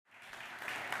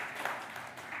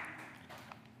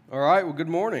All right, well, good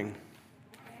morning.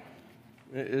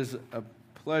 It is a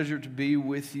pleasure to be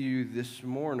with you this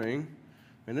morning.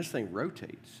 And this thing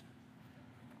rotates.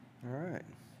 All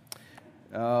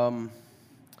right.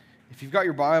 If you've got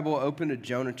your Bible, open to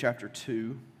Jonah chapter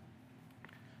 2.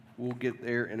 We'll get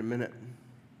there in a minute.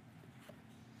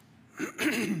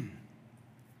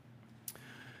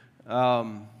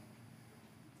 I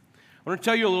want to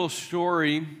tell you a little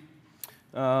story.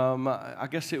 I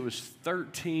guess it was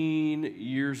 13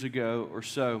 years ago or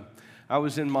so. I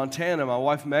was in Montana. My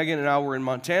wife Megan and I were in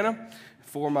Montana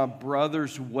for my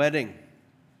brother's wedding.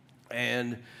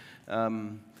 And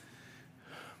the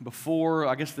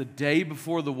day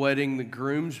before the wedding, the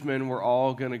groomsmen were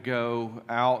all going to go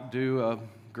out, do a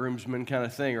groomsman kind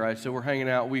of thing, right? So we're hanging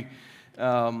out. We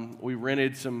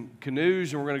rented some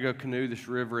canoes, and we're going to go canoe this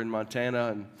river in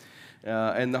Montana.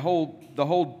 And the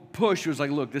whole push was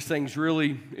like, look, this thing's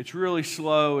really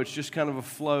slow. It's just kind of a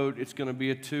float. It's going to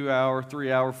be a 2-hour,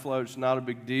 3-hour float. It's not a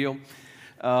big deal.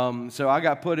 So I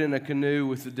got put in a canoe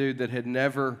with a dude that had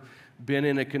never been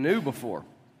in a canoe before,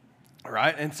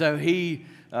 right? And so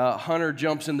Hunter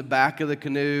jumps in the back of the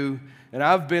canoe, and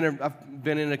I've been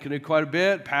in a canoe quite a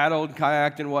bit, paddled,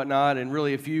 kayaked, and whatnot. And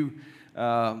really, if you've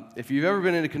ever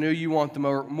been in a canoe, you want the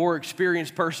more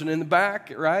experienced person in the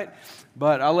back, right?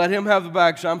 But I let him have the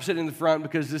back, so I'm sitting in the front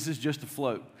because this is just a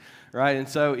float, right? And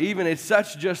so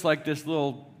it's just like this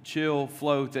little chill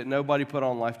float that nobody put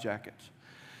on life jackets.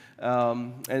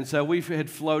 And so we had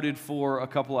floated for a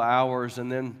couple of hours,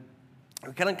 and then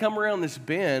we kind of come around this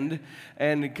bend,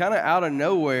 and kind of out of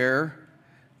nowhere,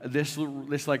 this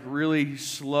like really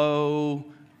slow,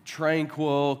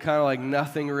 tranquil, kind of like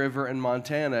nothing river in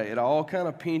Montana, it all kind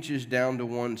of pinches down to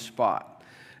one spot.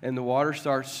 And the water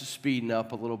starts speeding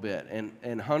up a little bit.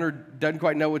 And Hunter doesn't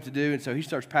quite know what to do, and so he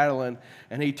starts paddling,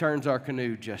 and he turns our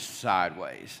canoe just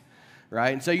sideways,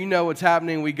 right? And so you know what's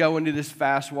happening. We go into this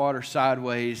fast water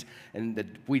sideways,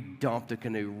 and we dump the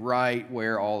canoe right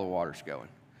where all the water's going.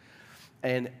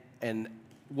 And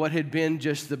what had been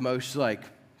just the most like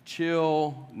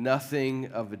chill,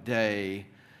 nothing of a day,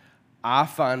 I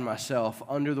find myself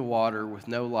under the water with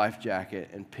no life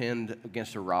jacket and pinned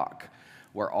against a rock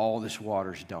where all this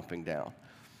water's dumping down.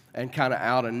 And kind of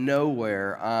out of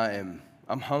nowhere, I'm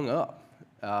hung up.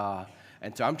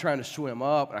 And so I'm trying to swim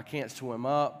up, and I can't swim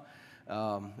up.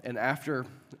 And after,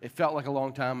 it felt like a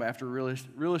long time,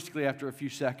 realistically after a few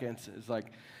seconds, it's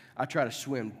like I try to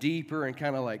swim deeper and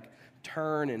kind of like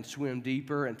turn and swim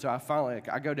deeper. And so I finally,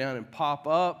 I go down and pop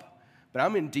up, but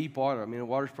I'm in deep water. I mean, the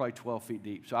water's probably 12 feet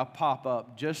deep. So I pop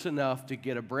up just enough to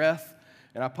get a breath,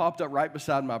 and I popped up right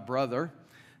beside my brother,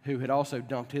 who had also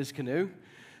dumped his canoe,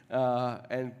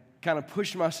 and kind of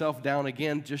pushed myself down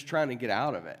again, just trying to get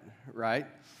out of it, right?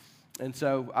 And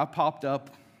so I popped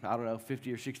up,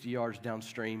 50 or 60 yards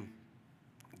downstream,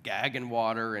 gagging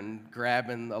water and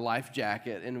grabbing a life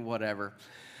jacket and whatever.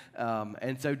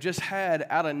 And so just had,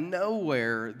 out of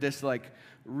nowhere, this like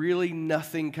really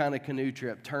nothing kind of canoe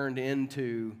trip turned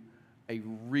into a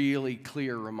really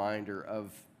clear reminder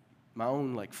of my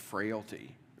own like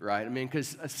frailty, right? I mean,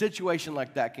 because a situation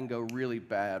like that can go really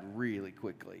bad really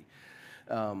quickly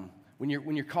when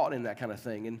you're caught in that kind of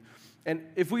thing. And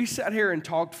if we sat here and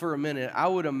talked for a minute, I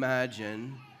would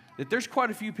imagine that there's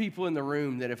quite a few people in the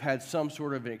room that have had some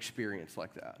sort of an experience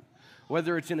like that,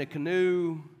 whether it's in a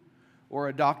canoe or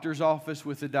a doctor's office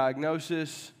with a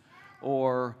diagnosis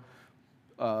or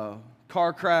a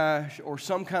car crash or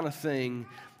some kind of thing.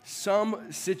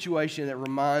 Some situation that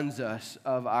reminds us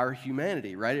of our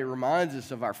humanity, right? It reminds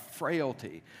us of our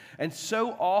frailty. And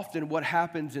so often what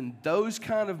happens in those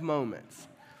kind of moments,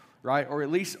 right, or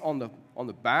at least on the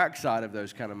backside of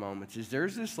those kind of moments, is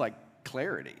there's this like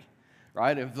clarity,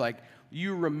 right, of like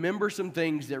you remember some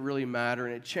things that really matter,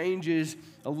 and it changes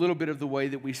a little bit of the way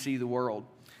that we see the world.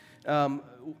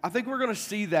 I think we're going to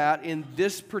see that in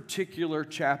this particular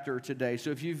chapter today.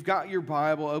 So if you've got your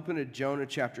Bible, open to Jonah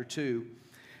chapter 2.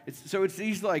 It's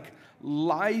these like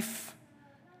life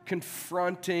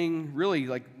confronting, really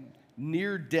like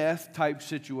near death type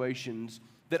situations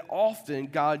that often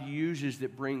God uses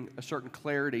that bring a certain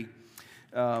clarity.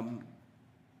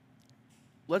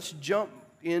 Let's jump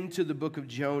into the book of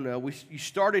Jonah. You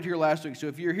started here last week, so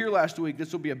if you're here last week,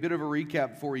 this will be a bit of a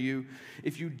recap for you.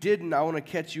 If you didn't, I want to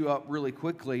catch you up really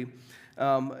quickly.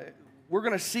 We're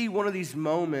going to see one of these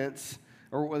moments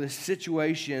or this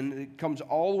situation that comes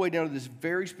all the way down to this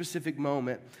very specific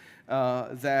moment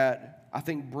that I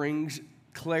think brings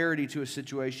clarity to a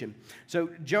situation. So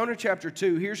Jonah chapter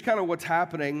 2, here's kind of what's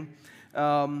happening.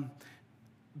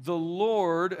 The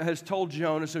Lord has told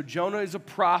Jonah, so Jonah is a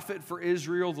prophet for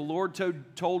Israel. The Lord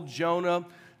told Jonah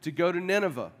to go to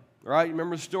Nineveh. right? You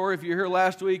remember the story? If you were here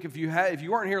last week, if you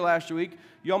weren't here last week,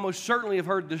 you almost certainly have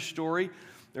heard this story,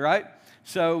 right?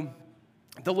 So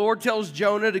the Lord tells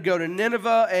Jonah to go to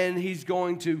Nineveh, and he's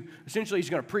going to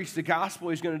preach the gospel.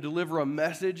 He's going to deliver a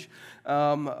message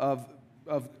of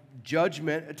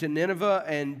judgment to Nineveh,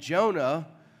 and Jonah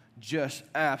just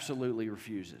absolutely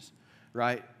refuses,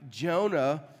 right?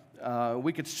 Jonah,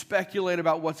 we could speculate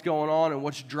about what's going on and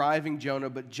what's driving Jonah,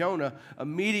 but Jonah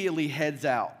immediately heads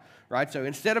out, right? So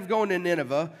instead of going to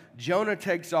Nineveh, Jonah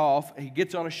takes off. He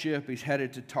gets on a ship. He's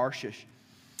headed to Tarshish.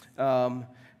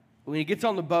 When he gets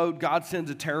on the boat, God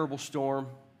sends a terrible storm,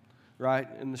 right?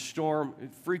 And the storm,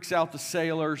 it freaks out the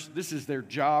sailors. This is their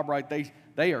job, right?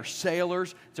 They are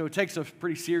sailors, so it takes a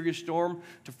pretty serious storm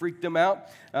to freak them out.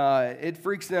 It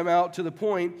freaks them out to the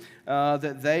point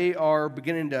that they are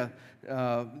beginning to,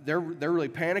 they're really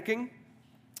panicking.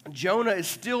 Jonah is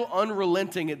still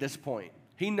unrelenting at this point.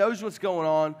 He knows what's going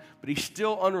on, but he's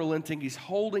still unrelenting. He's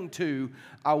holding to,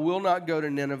 I will not go to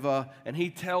Nineveh, and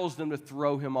he tells them to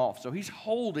throw him off. So he's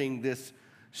holding this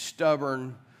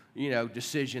stubborn,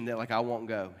 decision that, I won't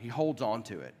go. He holds on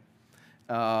to it.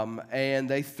 And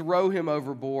they throw him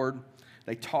overboard.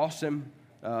 They toss him.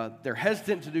 They're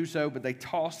hesitant to do so, but they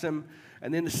toss him,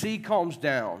 and then the sea calms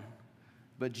down,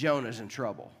 but Jonah's in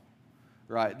trouble,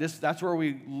 right? That's where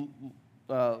we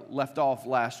left off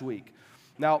last week.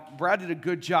 Now, Brad did a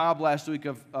good job last week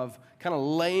of kind of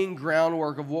laying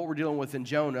groundwork of what we're dealing with in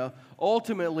Jonah.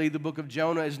 Ultimately, the book of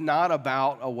Jonah is not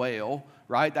about a whale,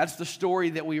 right? That's the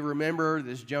story that we remember,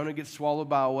 this Jonah gets swallowed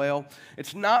by a whale.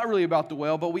 It's not really about the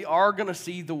whale, but we are going to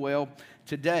see the whale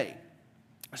today.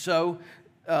 So,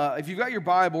 if you've got your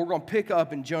Bible, we're going to pick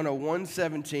up in Jonah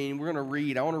 1:17. We're going to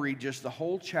read. I want to read just the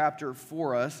whole chapter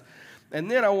for us. And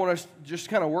then I want to just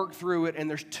kind of work through it. And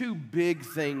there's two big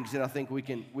things that I think we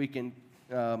can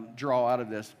draw out of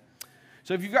this.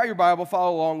 So if you've got your Bible,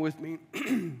 follow along with me.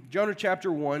 Jonah chapter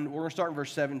 1, we're going to start in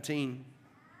verse 17.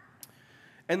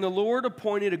 And the Lord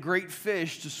appointed a great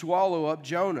fish to swallow up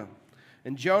Jonah.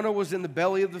 And Jonah was in the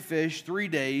belly of the fish 3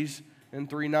 days and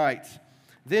 3 nights.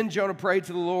 Then Jonah prayed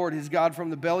to the Lord, his God, from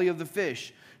the belly of the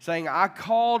fish, saying, I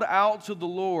called out to the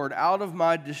Lord out of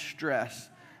my distress,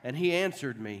 and he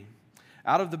answered me.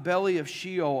 Out of the belly of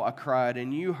Sheol I cried,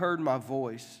 and you heard my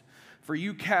voice. For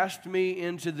you cast me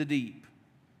into the deep,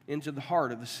 into the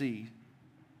heart of the sea,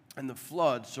 and the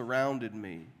flood surrounded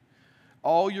me.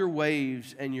 All your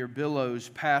waves and your billows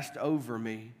passed over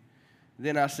me.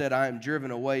 Then I said, I am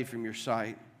driven away from your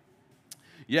sight.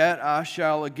 Yet I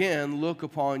shall again look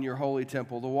upon your holy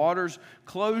temple. The waters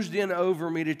closed in over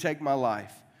me to take my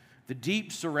life. The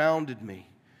deep surrounded me.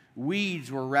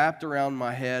 Weeds were wrapped around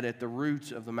my head at the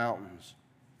roots of the mountains.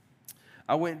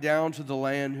 I went down to the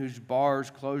land whose bars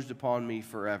closed upon me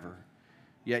forever.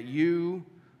 Yet you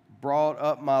brought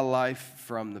up my life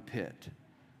from the pit.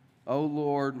 O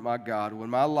Lord, my God, when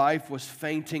my life was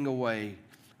fainting away,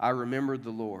 I remembered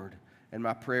the Lord, and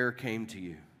my prayer came to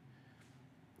you,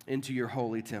 into your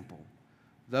holy temple.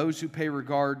 Those who pay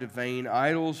regard to vain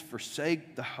idols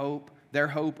forsake their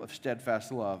hope of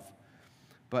steadfast love.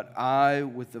 But I,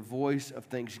 with the voice of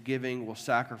thanksgiving, will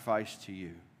sacrifice to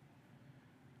you.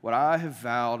 What I have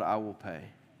vowed, I will pay.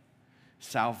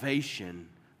 Salvation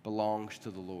belongs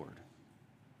to the Lord.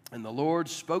 And the Lord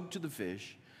spoke to the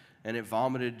fish, and it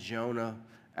vomited Jonah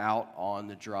out on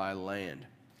the dry land.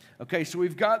 Okay, so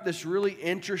we've got this really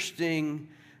interesting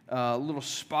little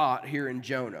spot here in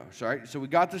Jonah. So we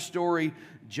got the story.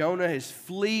 Jonah is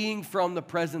fleeing from the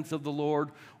presence of the Lord.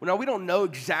 Well, now we don't know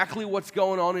exactly what's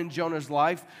going on in Jonah's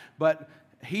life, but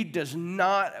he does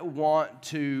not want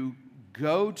to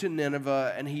go to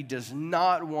Nineveh, and he does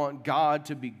not want God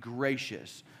to be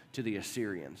gracious to the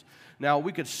Assyrians. Now,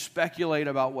 we could speculate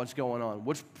about what's going on.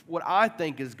 What I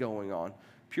think is going on,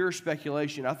 pure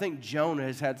speculation, I think Jonah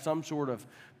has had some sort of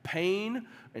pain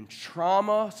and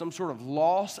trauma, some sort of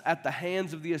loss at the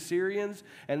hands of the Assyrians,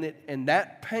 and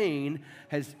that pain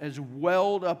has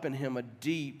welled up in him a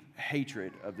deep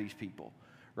hatred of these people,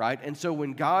 right? And so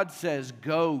when God says,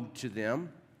 go to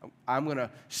them, I'm going to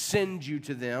send you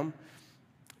to them,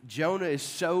 Jonah is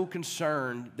so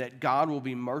concerned that God will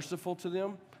be merciful to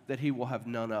them that he will have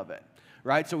none of it,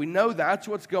 right? So we know that's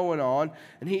what's going on,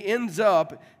 and he ends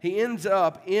up in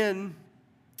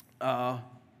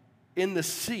the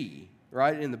sea,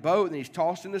 right? In the boat, and he's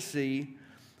tossed in the sea.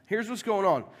 Here's what's going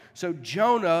on. So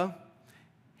Jonah,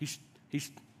 he's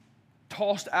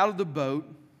tossed out of the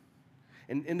boat,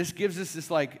 and this gives us this,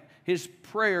 like, his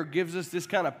prayer gives us this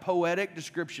kind of poetic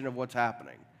description of what's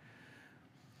happening.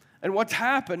 And what's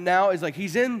happened now is, like,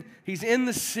 he's in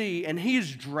the sea, and he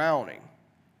is drowning.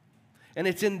 And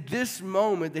it's in this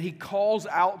moment that he calls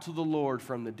out to the Lord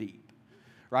from the deep,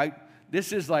 right?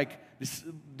 This is like,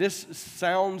 this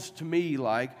sounds to me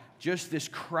like just this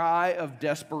cry of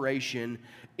desperation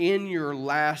in your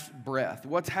last breath.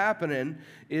 What's happening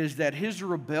is that his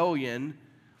rebellion,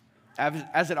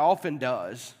 as it often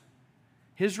does,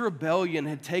 his rebellion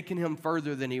had taken him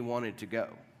further than he wanted to go,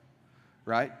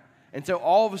 right? And so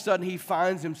all of a sudden he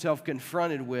finds himself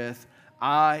confronted with,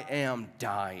 I am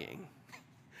dying.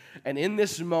 And in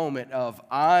this moment of,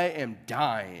 I am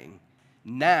dying,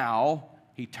 now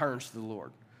he turns to the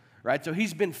Lord, right? So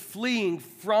he's been fleeing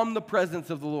from the presence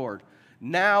of the Lord.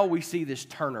 Now we see this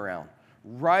turnaround.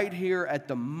 Right here at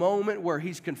the moment where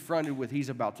he's confronted with he's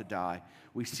about to die,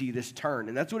 we see this turn.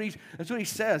 And that's what he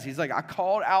says. He's like, I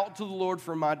called out to the Lord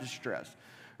for my distress,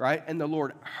 right? And the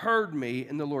Lord heard me,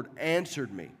 and the Lord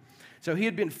answered me. So he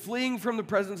had been fleeing from the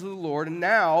presence of the Lord, and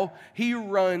now he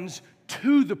runs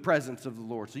to the presence of the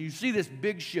Lord. So you see this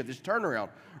big shift, this turnaround,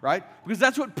 right? Because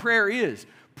that's what prayer is.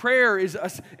 Prayer is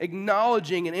us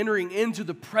acknowledging and entering into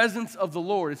the presence of the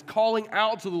Lord. It's calling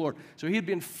out to the Lord. So he had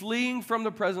been fleeing from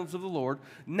the presence of the Lord.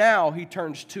 Now he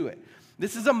turns to it.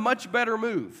 This is a much better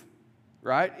move,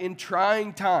 right? In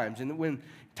trying times, and when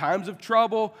times of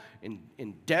trouble,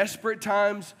 in desperate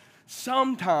times,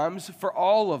 sometimes for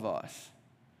all of us,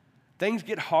 things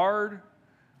get hard,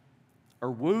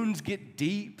 or wounds get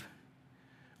deep,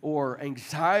 or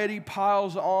anxiety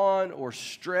piles on, or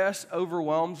stress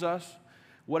overwhelms us.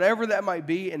 Whatever that might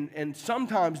be, and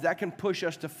sometimes that can push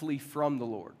us to flee from the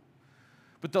Lord.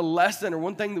 But the lesson, or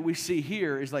one thing that we see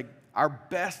here, is like our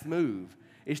best move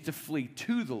is to flee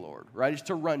to the Lord, right? It's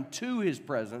to run to his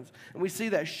presence. And we see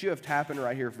that shift happen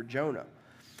right here for Jonah.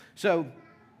 So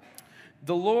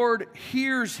the Lord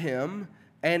hears him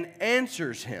and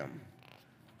answers him,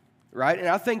 right? And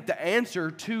I think the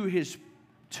answer to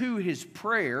his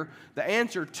prayer, the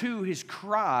answer to his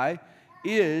cry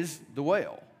is the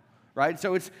whale. Right?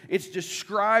 So it's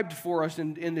described for us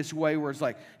in this way where it's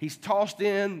like he's tossed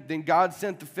in, then God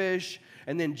sent the fish,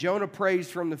 and then Jonah prays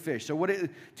from the fish. So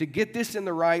to get this in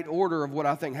the right order of what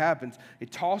I think happens,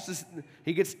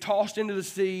 he gets tossed into the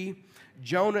sea.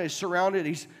 Jonah is surrounded.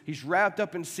 He's wrapped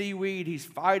up in seaweed. He's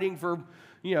fighting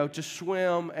to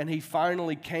swim, and he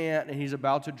finally can't, and he's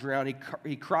about to drown.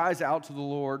 He cries out to the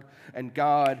Lord, and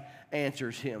God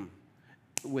answers him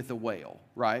with a whale,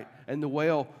 right? And the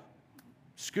whale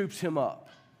scoops him up.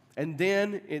 And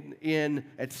then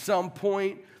at some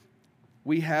point,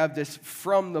 we have this,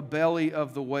 from the belly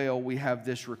of the whale, we have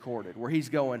this recorded where he's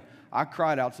going, I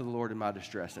cried out to the Lord in my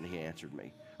distress, and he answered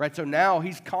me. Right? So now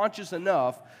he's conscious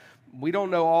enough. We don't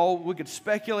know all, we could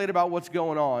speculate about what's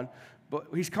going on, but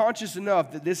he's conscious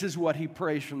enough that this is what he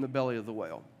prays from the belly of the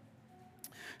whale.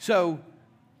 So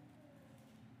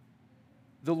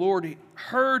the Lord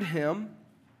heard him,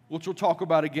 which we'll talk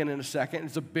about again in a second.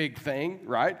 It's a big thing,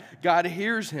 right? God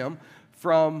hears him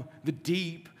from the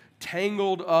deep,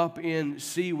 tangled up in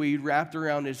seaweed, wrapped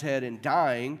around his head and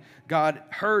dying. God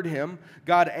heard him.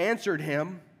 God answered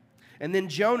him. And then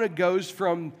Jonah goes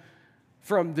from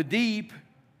the deep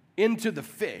into the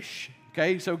fish,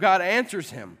 okay? So God answers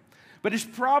him. But it's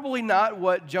probably not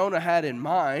what Jonah had in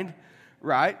mind,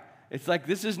 right? It's like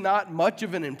this is not much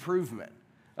of an improvement.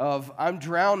 Of I'm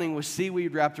drowning with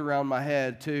seaweed wrapped around my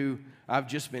head to I've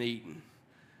just been eaten,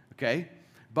 okay?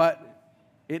 But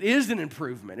it is an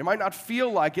improvement. It might not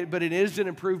feel like it, but it is an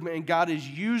improvement, and God is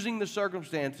using the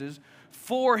circumstances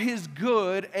for his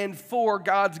good and for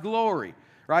God's glory,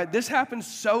 right? This happens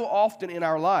so often in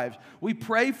our lives. We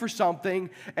pray for something,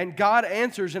 and God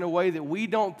answers in a way that we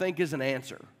don't think is an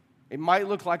answer. It might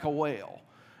look like a whale,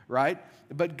 right?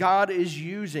 But God is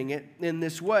using it in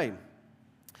this way.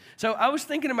 So I was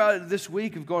thinking about it this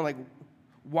week of going like,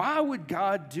 why would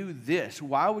God do this?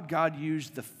 Why would God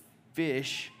use the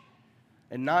fish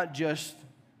and not just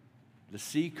the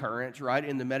sea currents, right,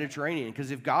 in the Mediterranean?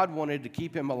 Because if God wanted to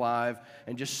keep him alive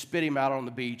and just spit him out on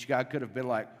the beach, God could have been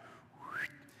like,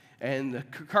 and the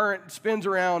current spins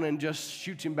around and just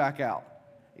shoots him back out.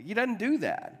 He doesn't do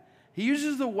that. He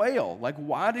uses the whale. Like,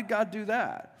 why did God do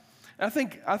that? And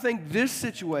I think this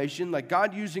situation, like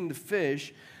God using the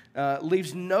fish,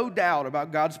 leaves no doubt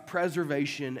about God's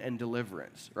preservation and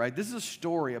deliverance, right? This is a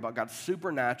story about God's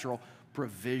supernatural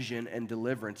provision and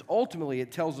deliverance. Ultimately,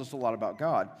 it tells us a lot about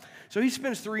God. So he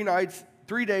spends 3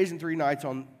 days and 3 nights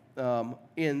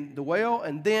in the whale,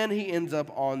 and then he ends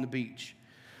up on the beach.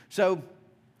 So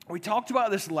we talked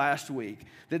about this last week,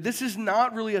 that this is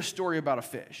not really a story about a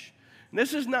fish. And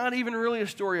this is not even really a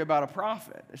story about a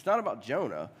prophet. It's not about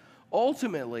Jonah.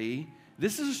 Ultimately,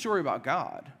 this is a story about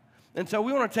God. And so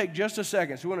we want to take just a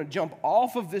second. So we want to jump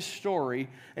off of this story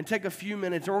and take a few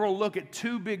minutes, and we're going to look at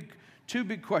two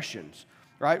big questions.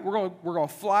 right? We're going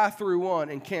to fly through one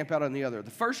and camp out on the other. The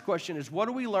first question is, what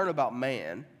do we learn about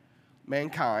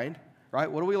mankind,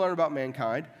 right? What do we learn about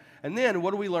mankind? And then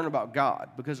what do we learn about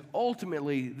God? Because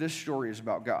ultimately, this story is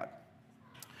about God.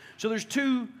 So there's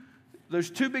two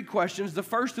big questions. The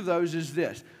first of those is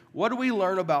this: what do we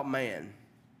learn about man?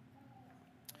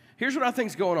 Here's what I think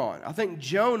is going on. I think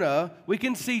Jonah, we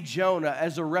can see Jonah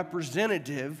as a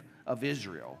representative of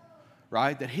Israel,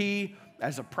 right? That he,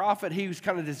 as a prophet, he was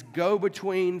kind of this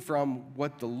go-between from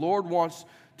what the Lord wants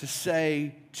to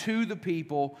say to the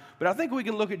people. But I think we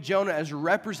can look at Jonah as a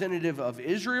representative of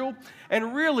Israel.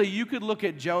 And really, you could look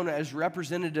at Jonah as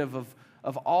representative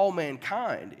of all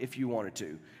mankind if you wanted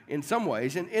to, in some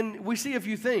ways. And we see a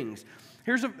few things.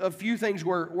 Here's a few things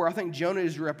where I think Jonah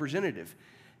is representative.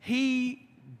 He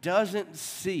doesn't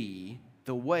see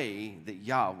the way that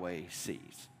Yahweh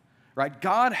sees, right?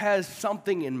 God has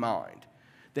something in mind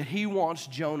that he wants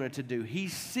Jonah to do. He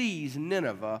sees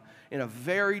Nineveh in a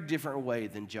very different way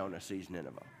than Jonah sees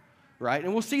Nineveh, right?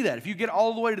 And we'll see that. If you get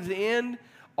all the way to the end,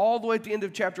 all the way at the end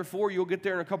of chapter 4, you'll get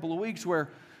there in a couple of weeks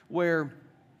where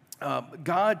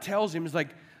God tells him, it's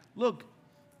like, look,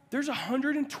 there's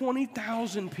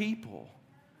 120,000 people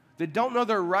that don't know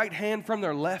their right hand from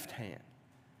their left hand,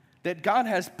 that God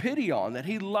has pity on, that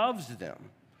he loves them,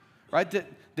 right?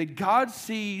 That God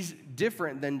sees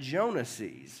different than Jonah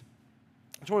sees.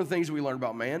 That's one of the things we learn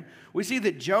about man. We see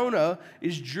that Jonah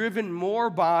is driven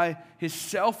more by his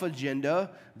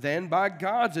self-agenda than by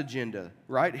God's agenda,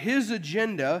 right? His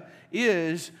agenda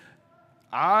is,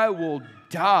 I will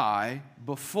die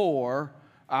before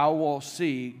I will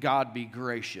see God be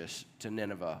gracious to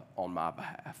Nineveh on my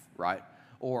behalf, right?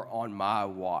 Or on my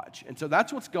watch. And so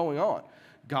that's what's going on.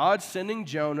 God's sending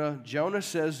Jonah. Jonah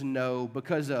says no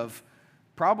because of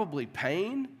probably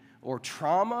pain or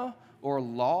trauma or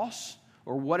loss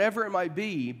or whatever it might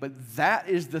be, but that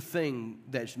is the thing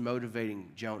that's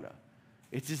motivating Jonah.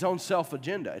 It's his own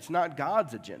self-agenda. It's not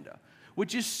God's agenda,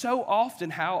 which is so often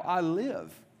how I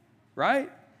live,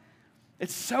 right?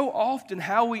 It's so often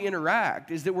how we interact,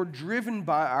 is that we're driven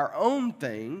by our own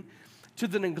thing to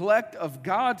the neglect of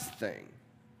God's thing.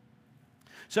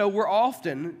 So we're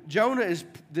often, Jonah is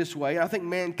this way, and I think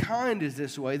mankind is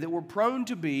this way, that we're prone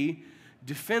to be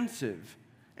defensive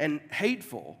and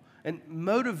hateful and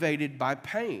motivated by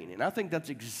pain. And I think that's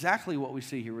exactly what we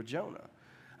see here with Jonah.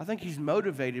 I think he's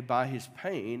motivated by his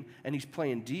pain, and he's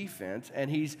playing defense, and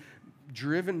he's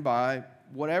driven by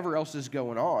whatever else is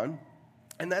going on.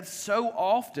 And that's so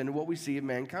often what we see in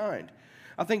mankind.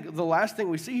 I think the last thing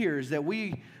we see here is that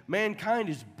mankind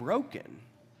is broken.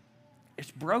 It's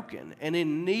broken and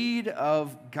in need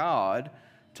of God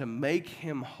to make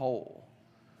him whole,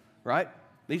 right?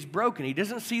 He's broken. He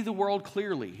doesn't see the world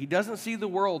clearly. He doesn't see the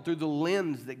world through the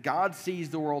lens that God sees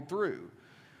the world through,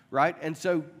 right? And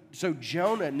so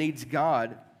Jonah needs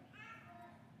God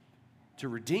to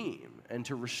redeem and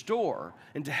to restore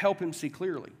and to help him see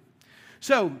clearly.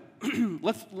 So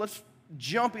let's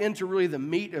jump into really the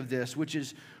meat of this, which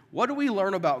is, what do we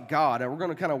learn about God? And we're going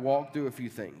to kind of walk through a few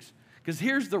things. Because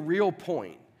here's the real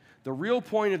point. The real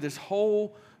point of this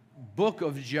whole book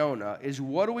of Jonah is,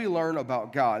 what do we learn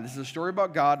about God? This is a story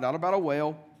about God, not about a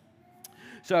whale.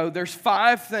 So there's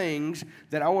 5 things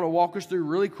that I want to walk us through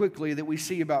really quickly that we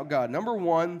see about God. Number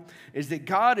 1 is that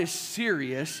God is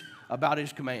serious about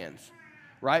his commands,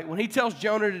 right? When he tells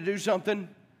Jonah to do something,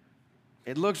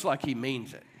 it looks like he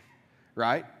means it,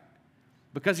 right?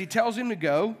 Because he tells him to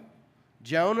go.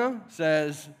 Jonah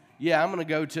says, yeah, I'm going to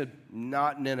go to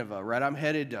not Nineveh, right? I'm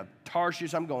headed to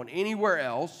Tarshish. I'm going anywhere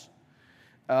else.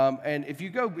 And if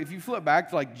you flip back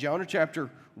to like Jonah chapter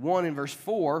 1 and verse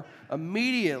 4,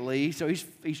 immediately, so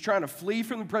he's trying to flee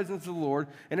from the presence of the Lord,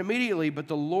 and immediately, but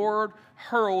the Lord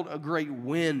hurled a great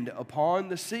wind upon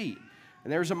the sea,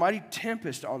 and there was a mighty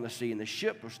tempest on the sea, and the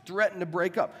ship was threatened to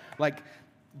break up. Like,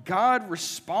 God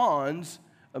responds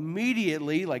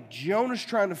immediately, like Jonah's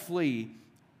trying to flee,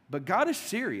 but God is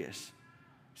serious.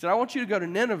 He said, I want you to go to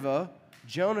Nineveh.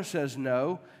 Jonah says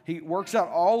no. He works out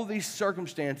all of these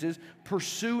circumstances,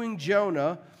 pursuing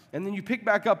Jonah. And then you pick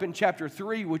back up in chapter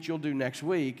 3, which you'll do next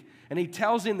week, and he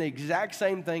tells him the exact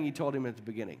same thing he told him at the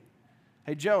beginning.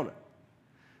 Hey, Jonah,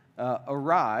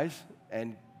 arise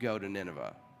and go to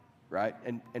Nineveh, right?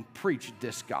 And preach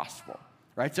this gospel,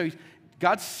 right? So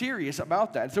God's serious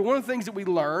about that. And so one of the things that we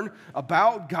learn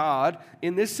about God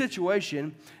in this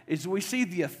situation is we see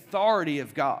the authority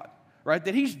of God, right?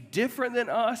 That he's different than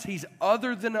us. He's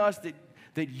other than us.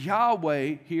 That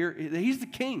Yahweh here, that he's the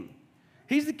king.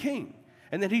 He's the king.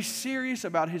 And that he's serious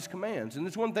about his commands. And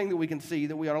that's one thing that we can see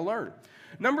that we ought to learn.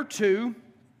 Number two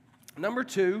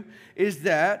is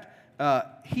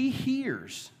that he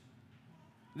hears.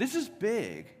 This is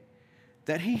big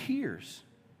that he hears.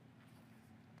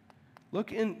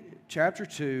 Look in chapter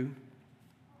 2.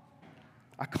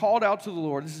 I called out to the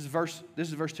Lord. This is verse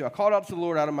 2. I called out to the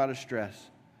Lord out of my distress,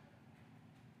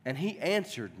 and he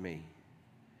answered me.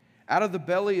 Out of the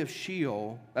belly of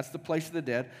Sheol, that's the place of the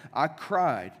dead, I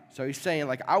cried. So he's saying,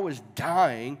 like, I was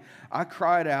dying. I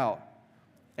cried out,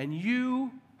 and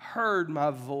you heard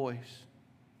my voice.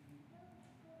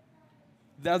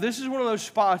 Now, this is one of those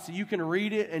spots that you can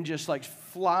read it and just like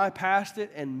fly past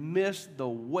it and miss the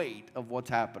weight of what's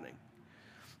happening.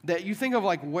 That you think of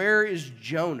like, where is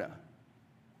Jonah?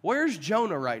 Where's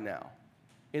Jonah right now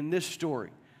in this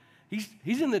story?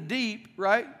 He's in the deep,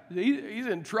 right? He's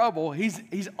in trouble.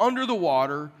 He's under the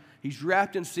water. He's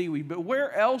wrapped in seaweed. But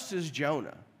where else is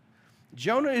Jonah?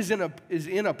 Jonah is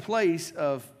in a place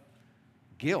of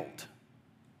guilt,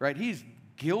 right? He's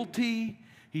guilty.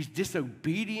 He's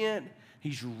disobedient.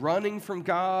 He's running from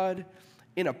God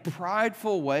in a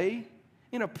prideful way.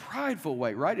 In a prideful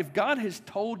way, right? If God has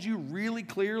told you really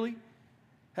clearly,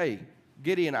 hey,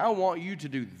 Gideon, I want you to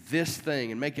do this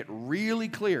thing and make it really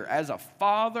clear as a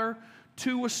father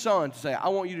to a son to say, I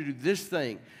want you to do this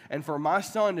thing. And for my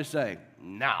son to say,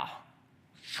 nah,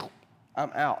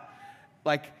 I'm out.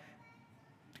 Like,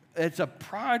 it's a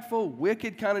prideful,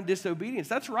 wicked kind of disobedience.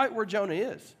 That's right where Jonah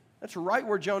is. That's right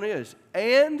where Jonah is.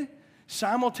 And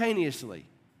simultaneously,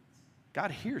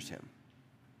 God hears him.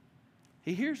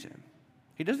 He hears him.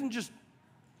 He doesn't just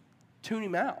tune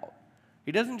him out.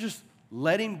 He doesn't just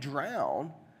let him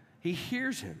drown. He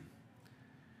hears him.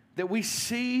 That we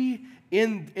see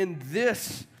in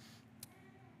this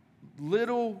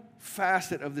little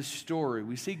facet of this story,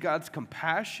 we see God's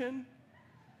compassion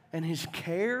and his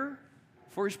care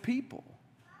for his people.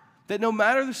 That no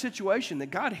matter the situation, that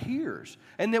God hears.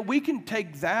 And that we can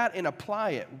take that and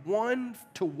apply it one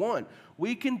to one.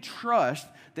 We can trust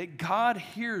that God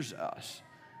hears us.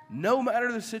 No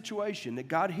matter the situation, that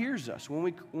God hears us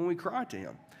when we cry to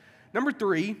him. Number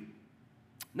three,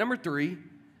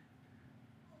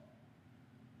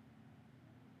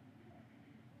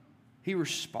 he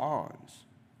responds.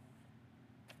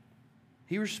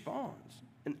 He responds.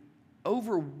 And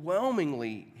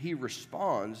overwhelmingly, he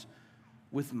responds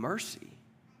with mercy.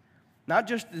 Not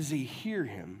just does he hear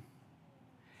him,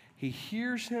 he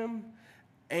hears him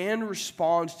and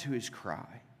responds to his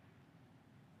cry.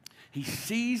 He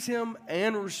sees him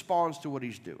and responds to what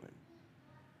he's doing.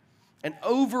 And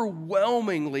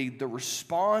overwhelmingly, the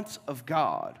response of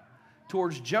God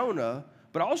towards Jonah,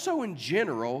 but also in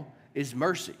general, is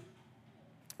mercy.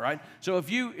 Right? So if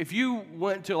you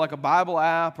went to like a Bible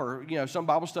app or some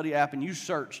Bible study app and you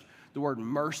searched the word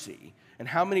mercy and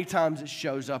how many times it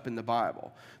shows up in the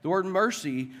Bible, the word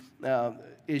mercy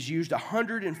is used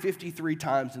 153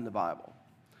 times in the Bible.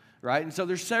 Right? And so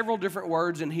there's several different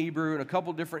words in Hebrew and a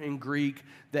couple different in Greek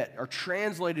that are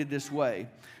translated this way.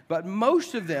 But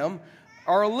most of them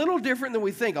are a little different than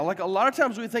we think. Like a lot of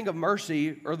times we think of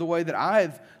mercy, or the way that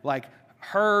I've like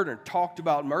heard or talked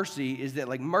about mercy is that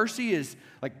like mercy is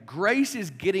like grace is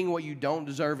getting what you don't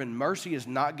deserve and mercy is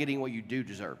not getting what you do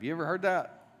deserve. You ever heard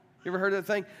that? You ever heard that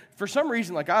thing? For some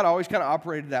reason, like I'd always kind of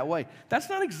operated that way. That's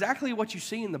not exactly what you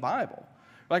see in the Bible.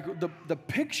 Like the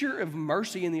picture of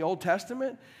mercy in the Old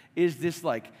Testament is this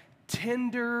like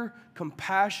tender,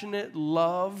 compassionate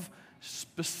love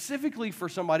specifically for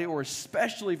somebody or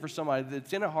especially for somebody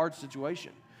that's in a hard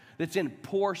situation, that's in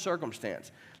poor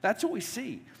circumstance. That's what we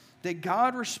see, that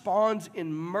God responds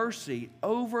in mercy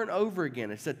over and over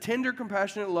again. It's a tender,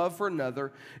 compassionate love for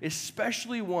another,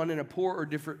 especially one in a poor or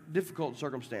difficult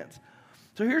circumstance.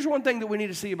 So here's one thing that we need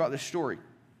to see about this story.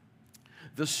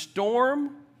 The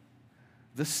storm,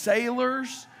 the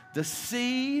sailors, the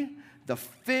sea, the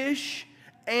fish,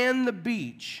 and the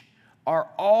beach are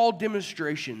all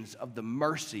demonstrations of the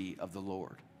mercy of the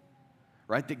Lord,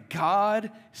 right? That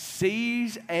God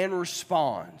sees and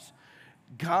responds.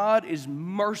 God is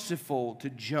merciful to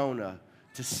Jonah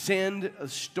to send a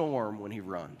storm when he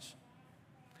runs.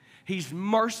 He's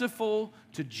merciful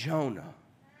to Jonah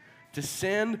to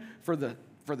send for the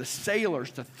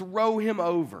sailors to throw him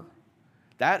over.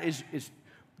 That is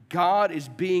God is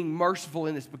being merciful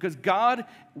in this, because God,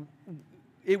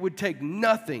 it would take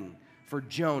nothing for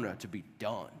Jonah to be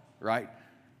done, right?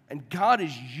 And God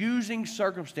is using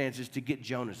circumstances to get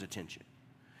Jonah's attention.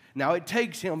 Now, it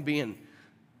takes him being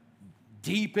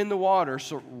deep in the water,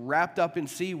 so wrapped up in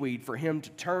seaweed, for him to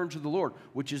turn to the Lord,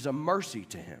 which is a mercy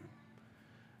to him,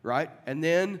 right? And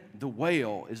then the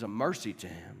whale is a mercy to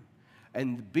him,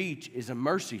 and the beach is a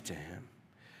mercy to him.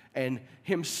 And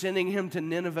him sending him to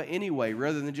Nineveh anyway,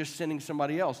 rather than just sending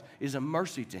somebody else, is a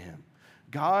mercy to him.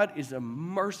 God is a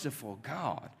merciful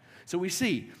God. So we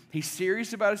see he's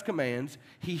serious about his commands.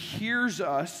 He hears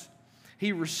us.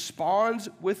 He responds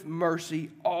with mercy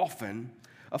often.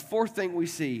 A fourth thing we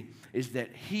see is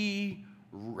that he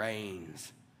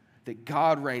reigns, that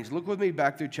God reigns. Look with me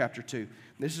back through chapter 2.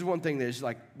 This is one thing that is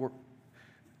like,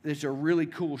 there's a really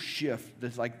cool shift.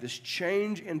 There's like this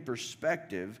change in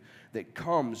perspective that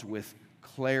comes with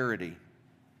clarity.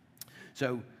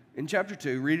 So in chapter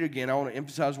 2, read it again. I want to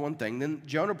emphasize one thing. Then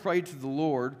Jonah prayed to the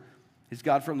Lord, his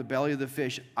God, from the belly of the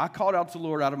fish. I called out to the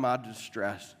Lord out of my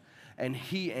distress, and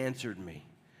he answered me.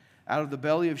 Out of the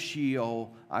belly of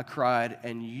Sheol I cried,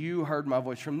 and you heard my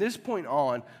voice. From this point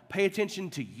on, pay attention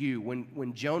to you.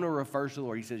 When Jonah refers to the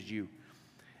Lord, he says you.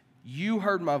 You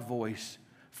heard my voice,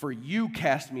 for you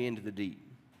cast me into the deep.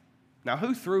 Now,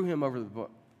 who threw him over the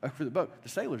boat? The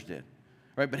sailors did.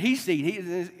 Right? But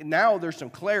now there's some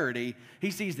clarity.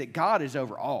 He sees that God is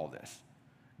over all this.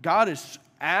 God is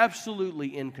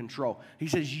absolutely in control. He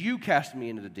says, you cast me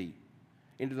into the deep,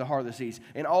 into the heart of the seas,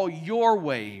 and all your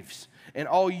waves and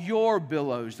all your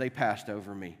billows, they passed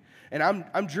over me. And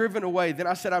I'm driven away. Then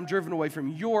I said, I'm driven away from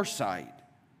your sight.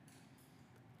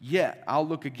 Yet I'll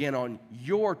look again on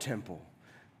your temple.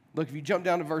 Look, if you jump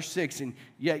down to verse 6, and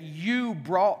yet you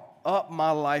brought up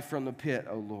my life from the pit,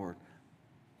 O Lord.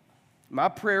 My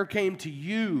prayer came to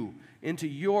you into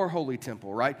your holy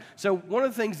temple, right? So one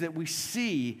of the things that we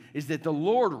see is that the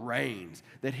Lord reigns,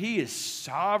 that he is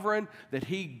sovereign, that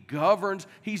he governs,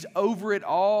 he's over it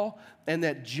all, and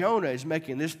that Jonah is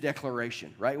making this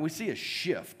declaration, right? And we see a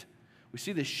shift. We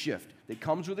see this shift that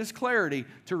comes with this clarity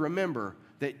to remember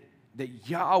that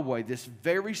Yahweh, this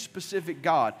very specific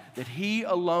God, that he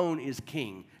alone is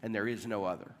king and there is no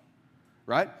other,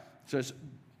 right? So it's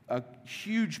a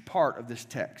huge part of this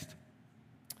text.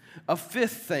 A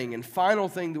fifth thing and final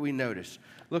thing that we notice,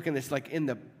 look in this, like in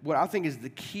what I think is the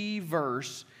key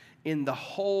verse in the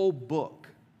whole book,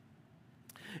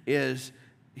 is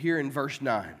here in verse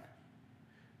 9.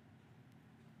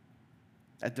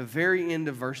 At the very end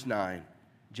of verse 9,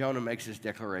 Jonah makes this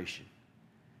declaration.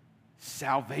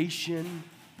 Salvation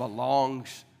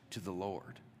belongs to the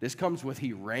Lord. This comes with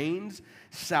he reigns.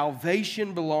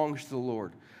 Salvation belongs to the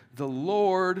Lord. The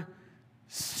Lord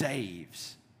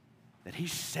saves. That he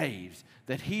saves,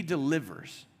 that he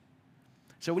delivers.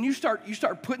 So when you start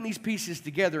putting these pieces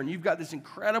together and you've got this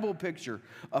incredible picture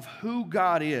of who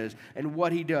God is and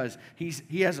what he does.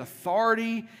 He has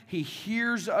authority. He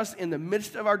hears us in the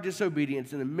midst of our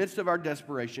disobedience, in the midst of our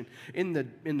desperation, in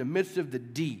the midst of the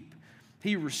deep.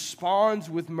 He responds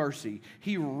with mercy.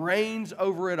 He reigns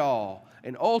over it all.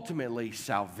 And ultimately,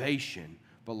 salvation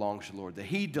belongs to the Lord. That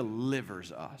he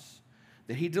delivers us.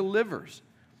 That he delivers.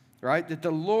 Right? That the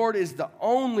Lord is the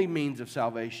only means of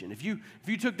salvation. If you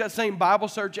took that same Bible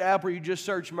search app where you just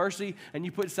search mercy and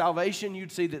you put salvation,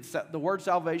 you'd see that the word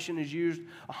salvation is used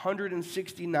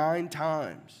 169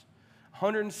 times.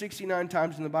 169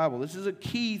 times in the Bible. This is a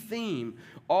key theme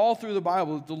all through the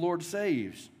Bible that the Lord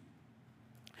saves.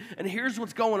 And here's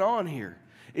what's going on here,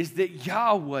 is that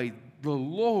Yahweh, the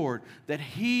Lord, that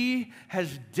he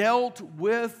has dealt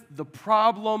with the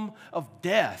problem of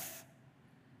death.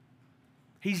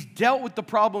 He's dealt with the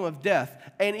problem of death,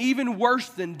 and even worse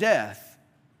than death,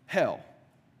 hell.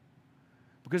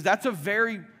 Because that's a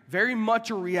very, very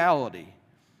much a reality,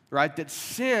 right? That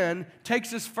sin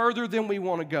takes us further than we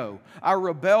want to go. Our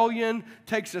rebellion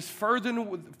takes us further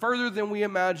than we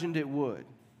imagined it would.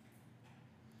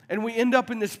 And we end up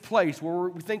in this place where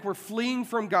we think we're fleeing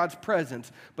from God's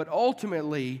presence, but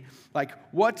ultimately, like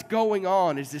what's going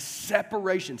on is this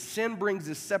separation. Sin brings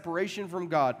this separation from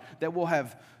God that will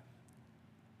have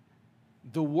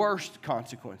the worst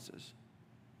consequences.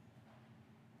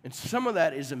 And some of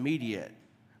that is immediate,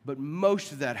 but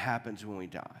most of that happens when we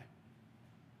die.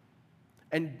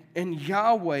 And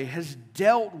Yahweh has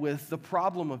dealt with the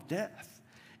problem of death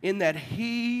in that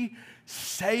he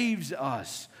saves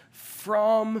us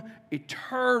from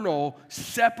eternal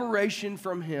separation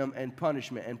from him and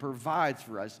punishment, and provides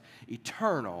for us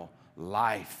eternal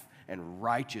life and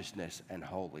righteousness and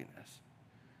holiness.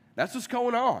 That's what's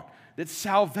going on. That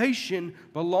salvation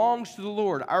belongs to the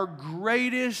Lord. Our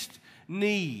greatest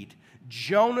need,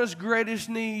 Jonah's greatest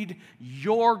need,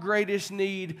 your greatest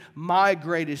need, my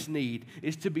greatest need,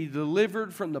 is to be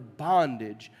delivered from the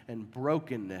bondage and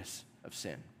brokenness of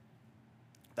sin.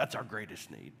 That's our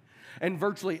greatest need. And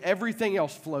virtually everything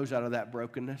else flows out of that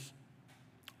brokenness.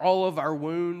 All of our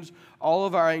wounds, all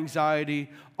of our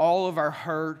anxiety, all of our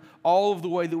hurt, all of the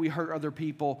way that we hurt other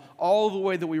people, all of the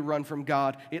way that we run from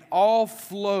God, it all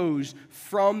flows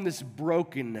from this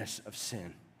brokenness of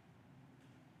sin.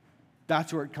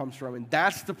 That's where it comes from, and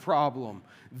that's the problem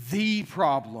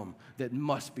that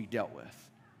must be dealt with.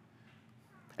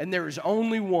 And there is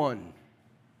only one.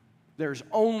 There's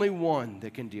only one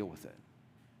that can deal with it.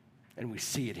 And we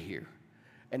see it here.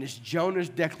 And it's Jonah's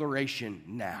declaration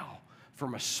now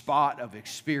from a spot of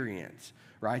experience,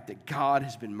 right? That God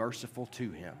has been merciful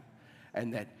to him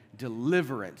and that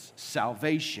deliverance,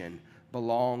 salvation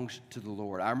belongs to the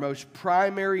Lord. Our most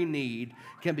primary need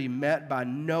can be met by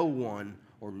no one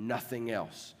or nothing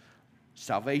else.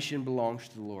 Salvation belongs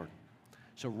to the Lord.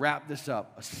 So wrap this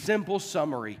up. A simple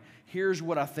summary. Here's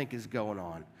what I think is going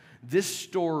on. This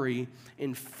story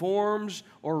informs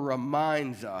or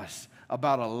reminds us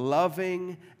about a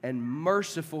loving and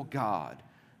merciful God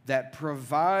that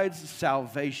provides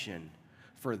salvation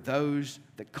for those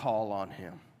that call on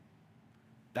him.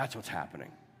 That's what's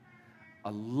happening.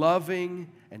 A loving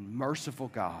and merciful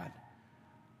God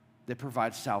that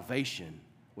provides salvation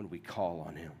when we call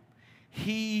on him.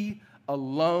 He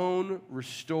alone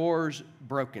restores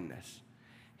brokenness.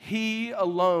 He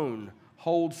alone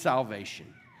holds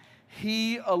salvation.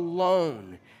 He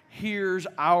alone hears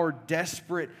our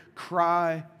desperate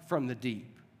cry from the deep.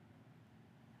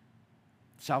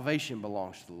 Salvation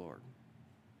belongs to the Lord.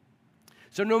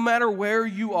 So no matter where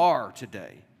you are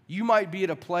today, you might be at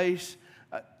a place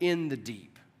in the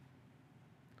deep.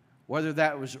 Whether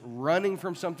that was running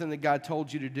from something that God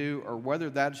told you to do, or whether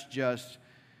that's just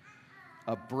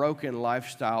a broken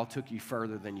lifestyle took you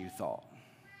further than you thought.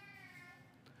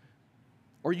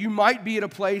 Or you might be at a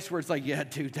place where it's like, yeah,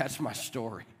 dude, that's my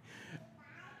story.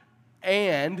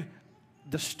 And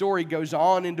the story goes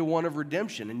on into one of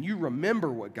redemption, and you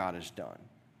remember what God has done,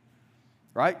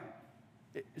 right?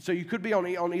 So you could be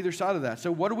on either side of that.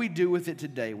 So what do we do with it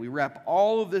today? We wrap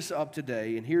all of this up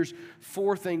today, and here's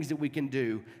 4 things that we can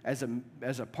do as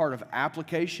a part of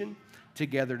application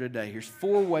together today. Here's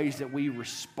 4 ways that we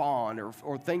respond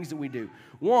or things that we do.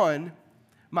 1,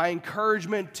 my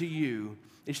encouragement to you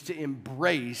is to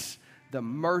embrace the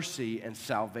mercy and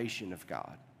salvation of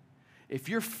God. If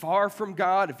you're far from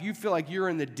God, if you feel like you're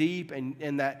in the deep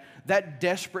and that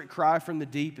desperate cry from the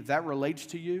deep, if that relates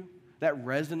to you, that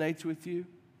resonates with you,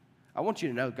 I want you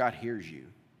to know God hears you.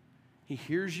 He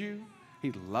hears you,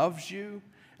 he loves you,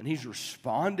 and he's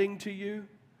responding to you,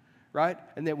 right?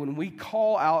 And that when we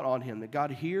call out on him, that God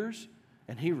hears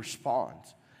and he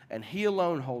responds. And he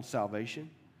alone holds salvation,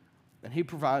 and he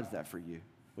provides that for you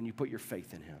when you put your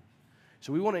faith in him.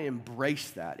 So we want to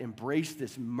embrace that, embrace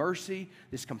this mercy,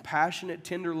 this compassionate,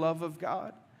 tender love of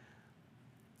God.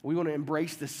 We want to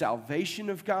embrace the salvation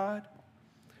of God.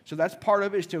 So that's part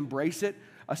of it, is to embrace it.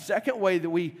 A second way that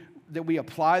we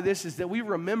apply this is that we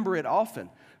remember it often,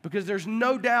 because there's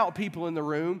no doubt people in the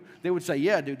room, they would say,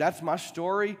 yeah, dude, that's my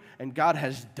story, and God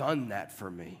has done that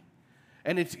for me.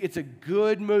 And it's a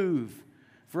good move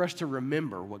for us to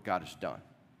remember what God has done,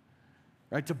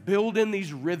 right? To build in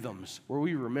these rhythms where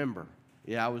we remember,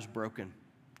 yeah, I was broken,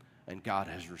 and God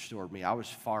has restored me. I was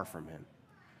far from him,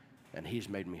 and he's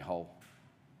made me whole.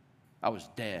 I was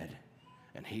dead,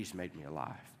 and he's made me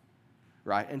alive,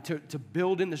 right? And to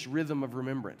build in this rhythm of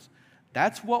remembrance.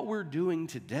 That's what we're doing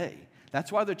today.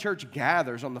 That's why the church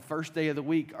gathers on the first day of the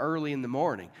week early in the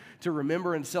morning to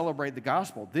remember and celebrate the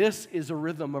gospel. This is a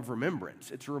rhythm of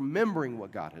remembrance. It's remembering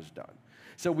what God has done.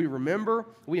 So we remember,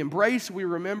 we embrace, we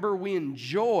remember, we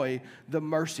enjoy the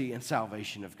mercy and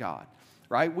salvation of God,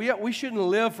 right? We shouldn't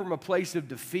live from a place of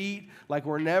defeat, like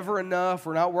we're never enough,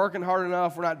 we're not working hard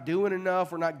enough, we're not doing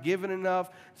enough, we're not giving enough.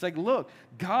 It's like, look,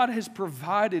 God has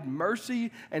provided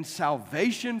mercy and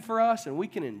salvation for us, and we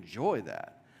can enjoy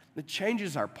that. It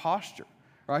changes our posture,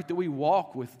 right? That we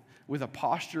walk with a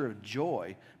posture of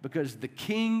joy because the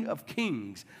King of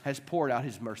Kings has poured out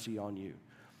his mercy on you.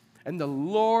 And the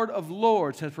Lord of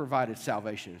Lords has provided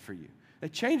salvation for you.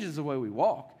 It changes the way we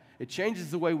walk. It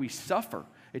changes the way we suffer.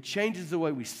 It changes the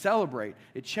way we celebrate.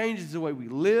 It changes the way we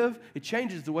live. It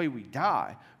changes the way we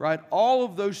die, right? All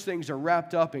of those things are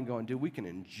wrapped up in going, dude, we can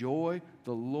enjoy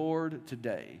the Lord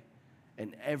today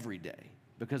and every day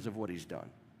because of what he's done.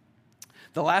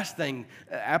 The last thing,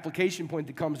 application point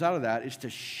that comes out of that is to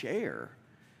share.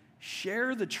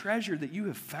 Share the treasure that you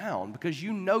have found, because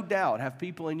you no doubt have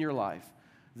people in your life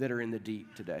that are in the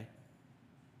deep today,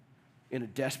 in a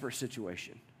desperate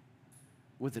situation,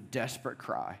 with a desperate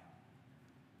cry,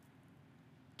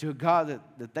 to a God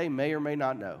that they may or may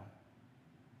not know.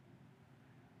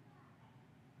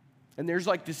 And there's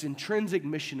like this intrinsic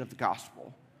mission of the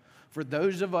gospel for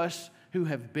those of us who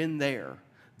have been there,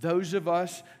 those of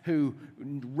us who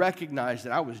recognize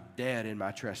that I was dead in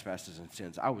my trespasses and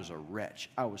sins. I was a wretch.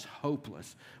 I was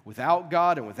hopeless, without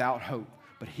God and without hope,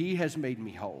 but he has made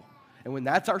me whole. And when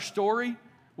that's our story,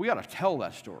 we ought to tell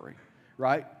that story,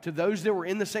 right? To those that were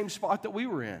in the same spot that we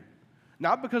were in.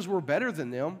 Not because we're better than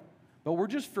them, but we're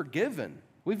just forgiven.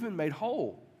 We've been made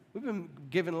whole. We've been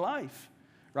given life,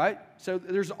 right? So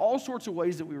there's all sorts of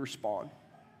ways that we respond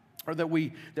or that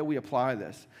we apply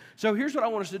this. So here's what I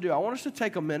want us to do. I want us to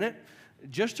take a minute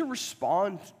just to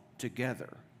respond together.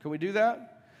 Can we do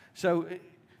that? So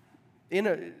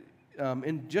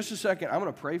in just a second, I'm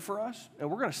going to pray for us, and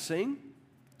we're going to sing.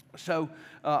 So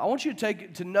I want you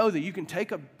to know that you can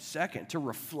take a second to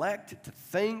reflect, to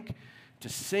think, to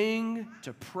sing,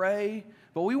 to pray,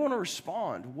 but we want to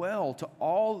respond well to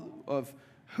all of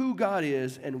who God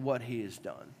is and what He has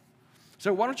done.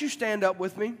 So why don't you stand up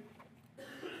with me?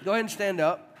 Go ahead and stand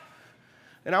up,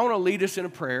 and I want to lead us in a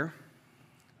prayer,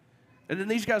 and then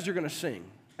these guys are going to sing,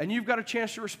 and you've got a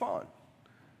chance to respond.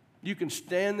 You can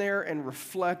stand there and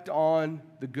reflect on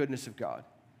the goodness of God.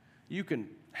 You can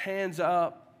hands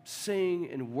up, sing,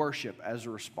 and worship as a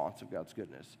response of God's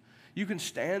goodness. You can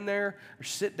stand there or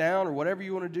sit down or whatever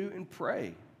you want to do and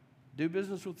pray. Do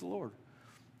business with the Lord.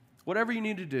 Whatever you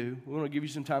need to do, we want to give you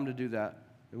some time to do that,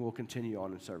 and we'll continue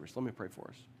on in service. Let me pray for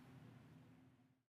us.